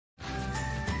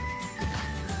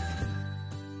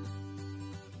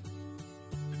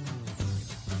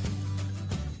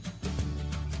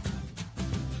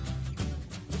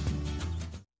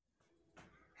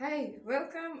Hi,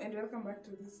 welcome and welcome back to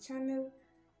this channel.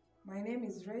 My name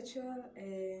is Rachel,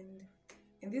 and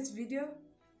in this video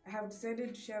I have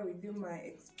decided to share with you my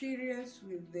experience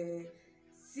with the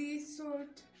sea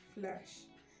salt flash.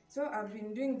 So I've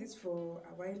been doing this for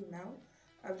a while now.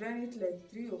 I've done it like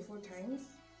 3 or 4 times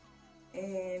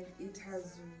and it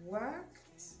has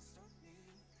worked,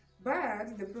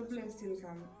 but the problem still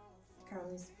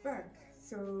comes back.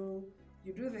 So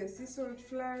you do the sea salt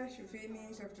flash, you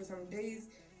finish, after some days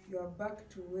you are back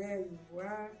to where you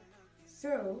were.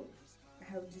 So I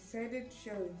have decided to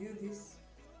share with you this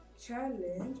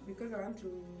challenge because I want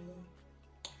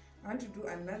to do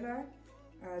another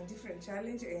different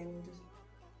challenge and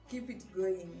keep it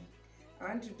going. I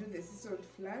want to do the sea salt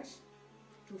flash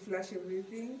to flash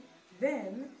everything.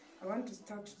 Then I want to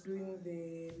start doing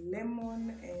the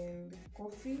lemon and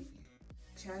coffee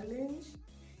challenge,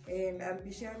 and I'll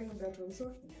be sharing that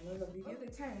also in another video. All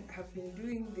the time I have been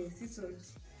doing the sea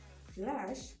salt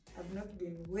flash, I've not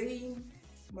been weighing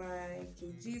my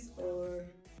kgs or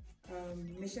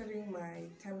measuring my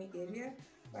tummy area,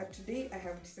 but today I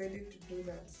have decided to do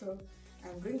that. So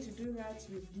I'm going to do that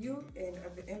with you, and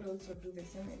at the end also do the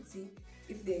same and see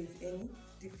if there is any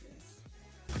difference.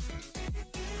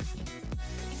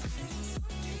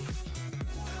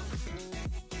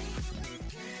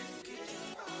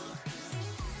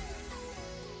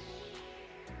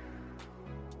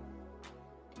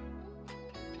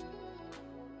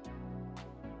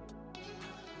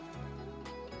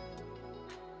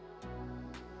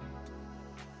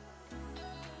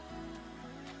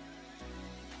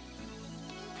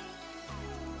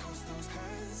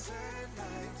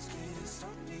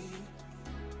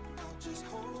 Just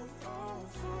hold on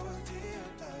for dear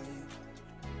life.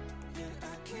 Yeah,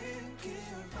 I can't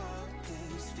give up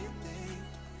this feeling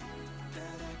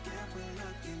that I get when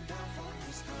looking down from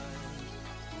the sky.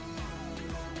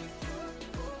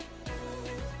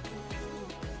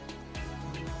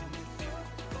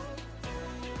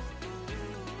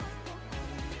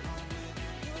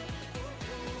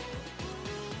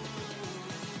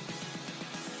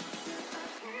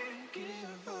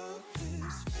 Give up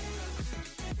this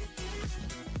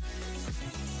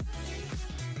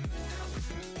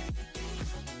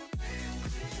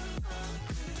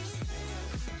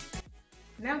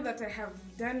Now that I have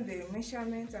done the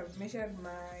measurements, I've measured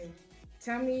my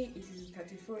tummy, it is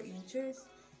 34 inches,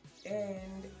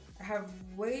 and I have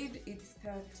weighed it's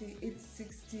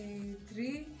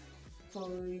 63.8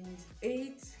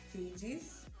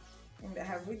 kgs, and I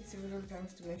have weighed several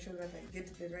times to make sure that I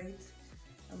get the right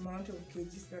amount of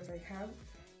kgs that I have.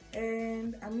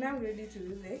 And I'm now ready to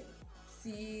do the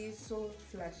sea salt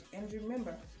flash. And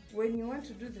remember, when you want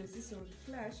to do the sea salt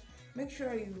flash, make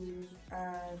sure you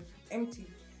are empty,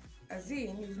 as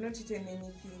in you've not eaten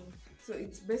anything. So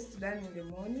it's best done in the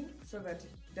morning so that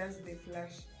it does the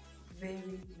flash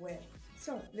very well.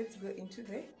 So let's go into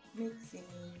the mixing.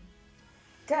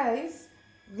 Guys,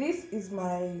 this is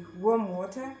my warm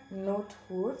water, not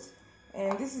hot,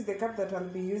 and this is the cup that I'll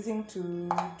be using to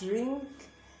drink,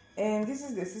 and this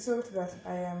is the sea salt that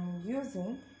I am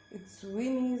using. It's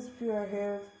Winnie's Pure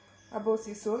Health Herbal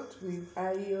Sea Salt with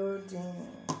iodine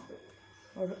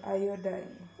or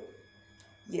iodine.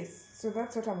 Yes, so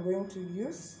that's what I'm going to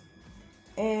use.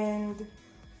 And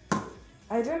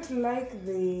I don't like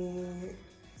the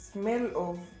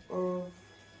smell of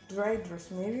dried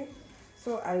rosemary,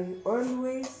 so I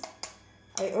always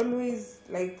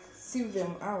like sieve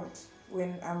them out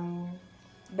when I'm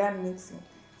done mixing.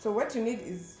 So what you need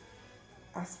is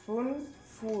a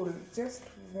spoonful, just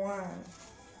one.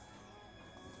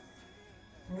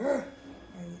 Ugh, I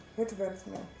hate that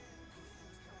smell.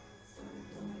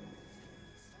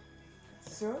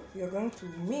 So you're going to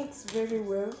mix very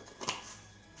well,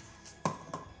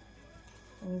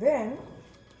 and then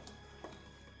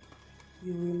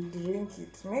you will drink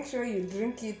it. Make sure you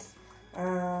drink it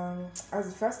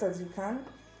as fast as you can,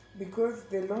 because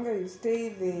the longer you stay,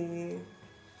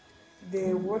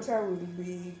 the water will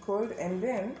be cold, and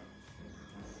then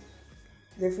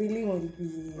the feeling will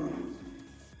be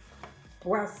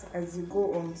worse as you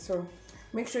go on. So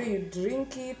make sure you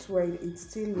drink it while it's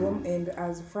still warm and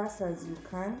as fast as you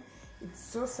can. It's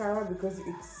so sour because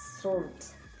it's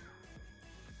salt.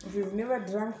 If you've never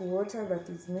drank water that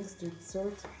is mixed with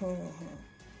salt,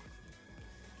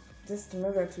 just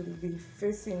know that you'll be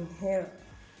facing hell.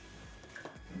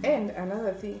 And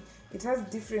another thing, it has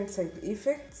different side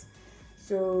effects.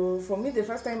 So for me, the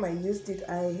first time I used it,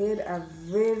 I had a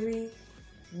very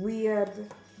weird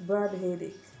bad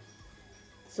headache.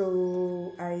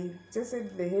 So I just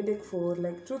had the headache for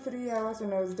like 2-3 hours.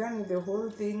 When I was done with the whole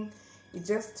thing, it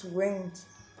just went.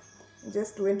 It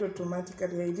just went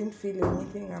automatically. I didn't feel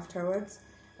anything afterwards.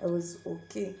 I was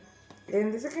okay.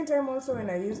 And the second time also when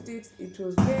I used it, it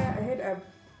was there. I had a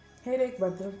headache,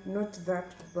 but not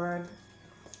that bad.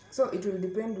 So it will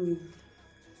depend with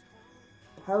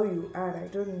how you are. I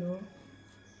don't know,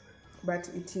 but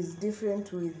it is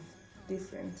different with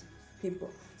different people.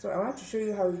 So I want to show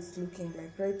you how it's looking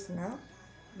like right now.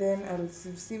 Then I'll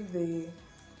sieve the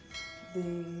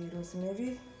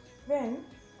rosemary. Then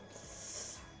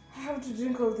I have to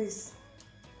drink all this,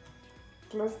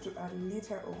 close to a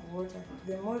liter of water.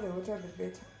 The more the water, the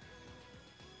better.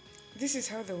 This is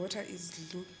how the water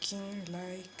is looking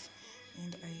like,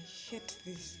 and I hate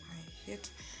this. I hate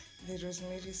the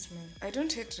rosemary smell. I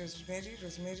don't hate rosemary.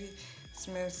 Rosemary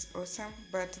smells awesome,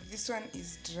 but this one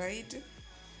is dried,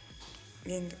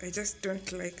 and I just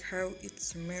don't like how it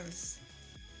smells.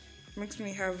 Makes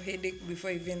me have headache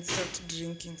before I even start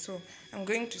drinking. So I'm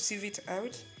going to sieve it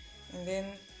out and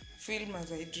then film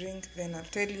as I drink. Then I'll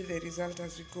tell you the result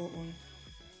as we go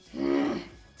on.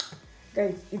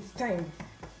 Guys, it's time.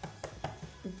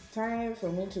 It's time for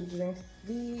me to drink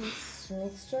this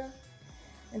mixture.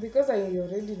 And because I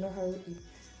already know how it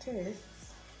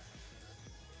tastes,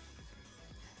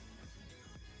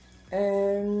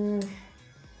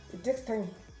 it takes time.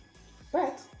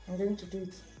 But I'm going to do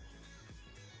it.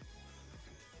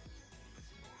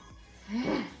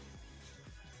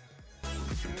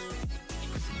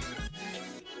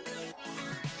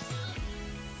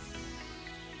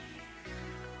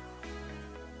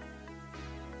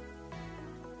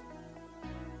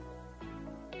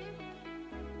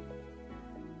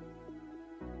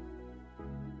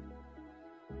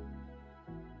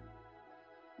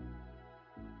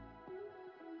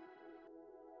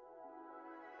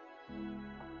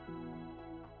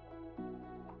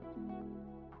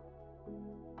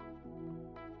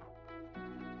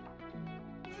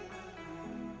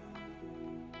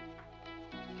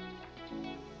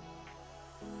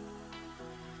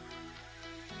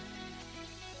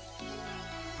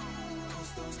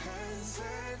 Those hands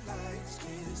and lights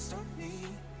can't stop me.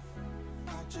 I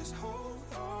just hold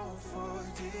on for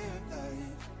dear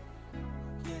life.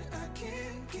 Yeah, I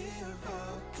can't give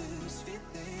up this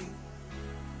feeling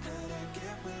that I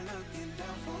get when looking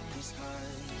down from this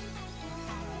high.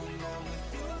 Now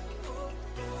with you,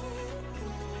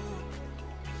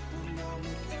 now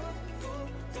with you,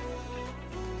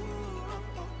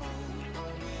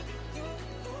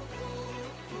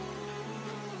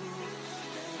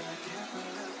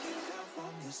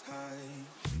 this high.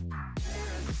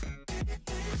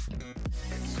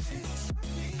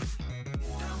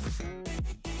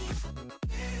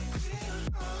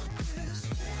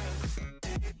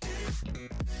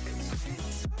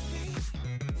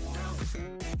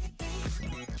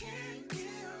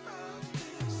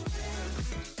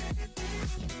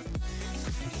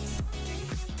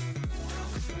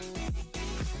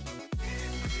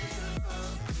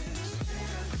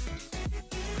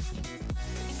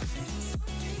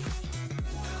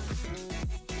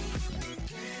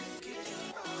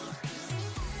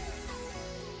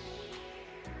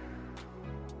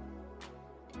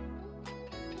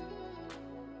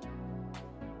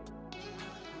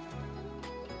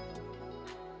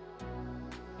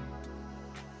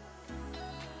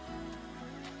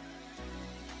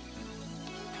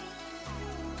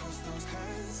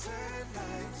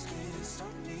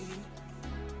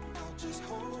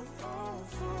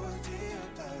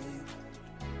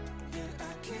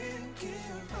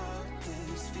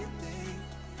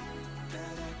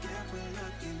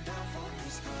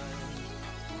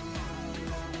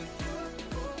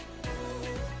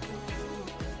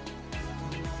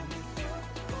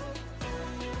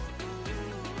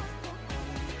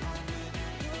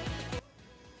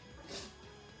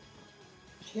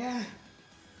 Yeah,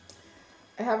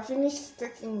 I have finished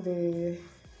taking the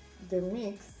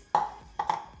mix.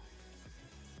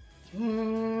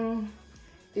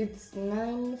 It's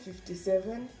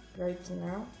 9:57 right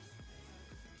now,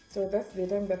 so that's the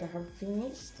time that I have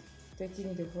finished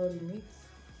taking the whole mix.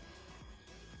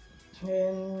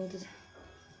 And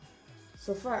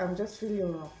so far I'm just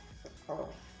feeling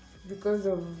because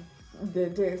of the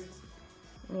taste.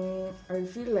 I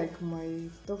feel like my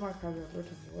stomach has a lot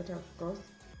of water, of course,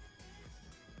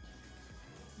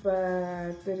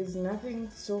 but there is nothing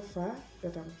so far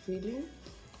that I'm feeling.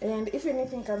 And if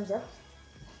anything comes up,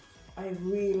 I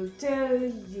will tell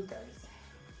you guys.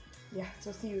 Yeah,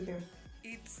 so see you then.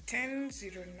 It's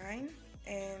 10:09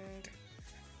 and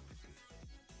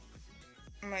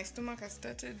my stomach has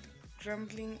started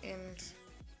grumbling and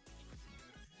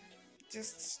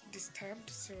just disturbed,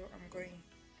 so I'm going.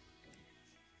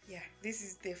 Yeah, this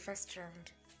is the first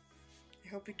round. I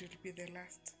hope it will be the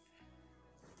last.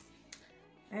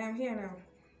 I am here now.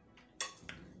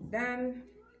 Done.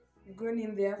 I've gone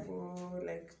in there for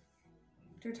like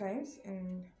 2 times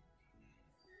and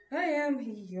I am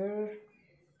here.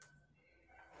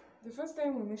 The first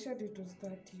time we measured it was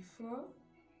 34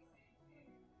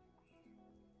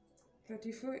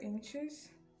 inches.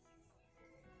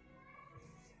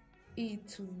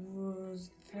 It was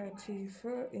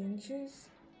 34 inches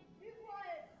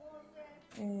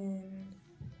and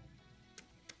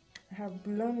I have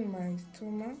blown my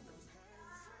stomach,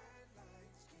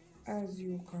 as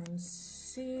you can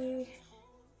see,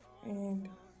 and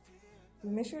we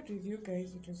measured with you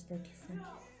guys, it was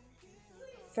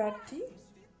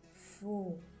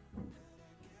 34.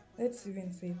 Let's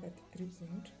even say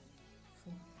 33.4.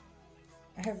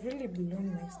 I have really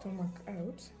blown my stomach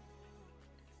out,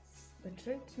 but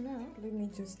right now let me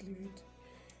just leave it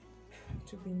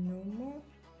to be normal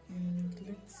and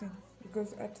let's see,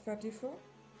 because at 34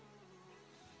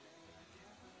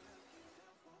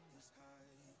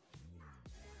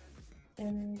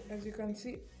 and as you can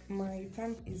see my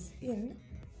thumb is in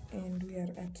and we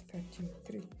are at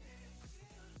 33.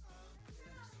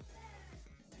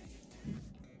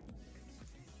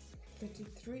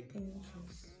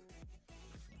 Inches.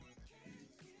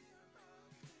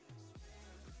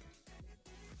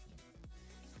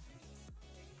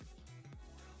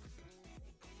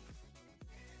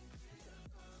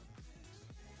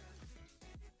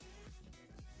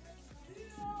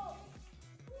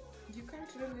 You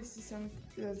can't really see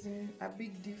a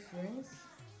big difference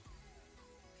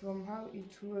from how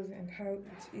it was and how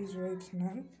it is right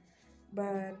now,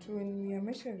 but when we are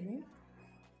measuring,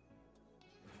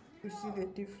 you see the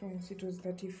difference. It was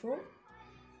 34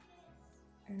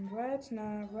 and right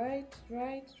now, right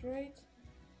about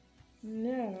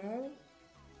now,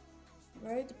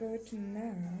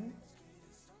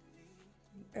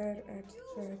 we are at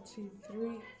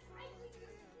 33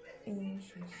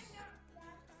 inches.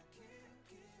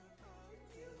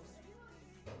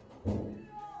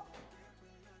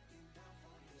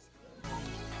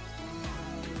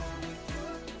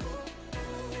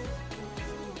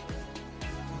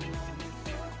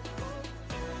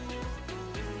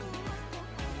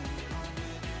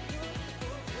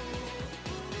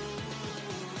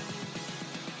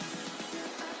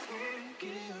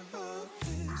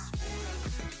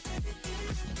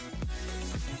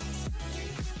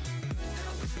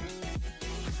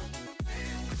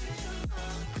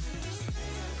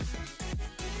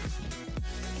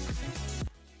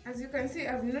 As you can see,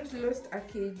 I've not lost a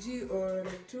kg or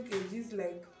 2 kgs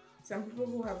like some people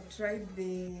who have tried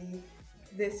the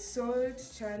salt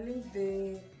challenge,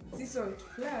 the sea salt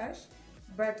flash,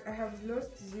 but I have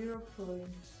lost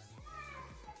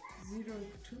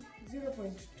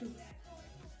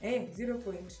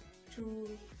 0.2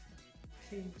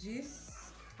 kgs.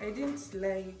 I didn't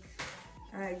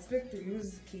expect to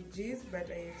lose kgs, but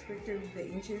I expected the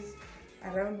inches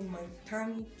around my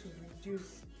tummy to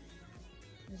reduce.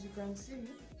 As you can see,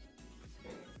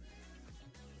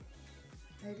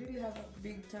 I really have a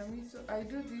big tummy, so I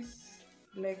do this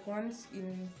like once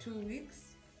in 2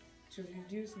 weeks to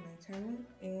reduce my tummy,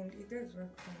 and it does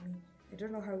work for me. I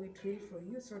don't know how it will for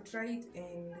you, so try it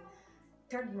and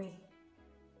tag me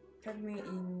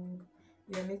in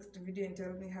your next video and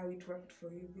tell me how it worked for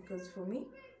you, because for me,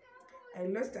 I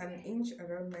lost an inch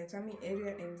around my tummy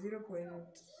area and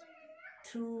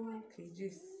 0.2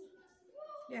 kgs.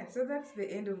 Yeah, so that's the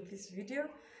end of this video.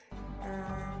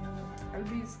 I'll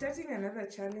be starting another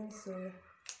challenge, so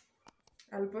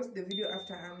I'll post the video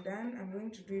after I'm done. I'm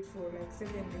going to do it for like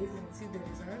 7 days and see the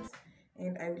results,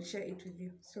 and I will share it with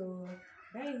you. So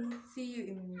bye, see you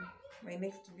in my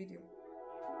next video.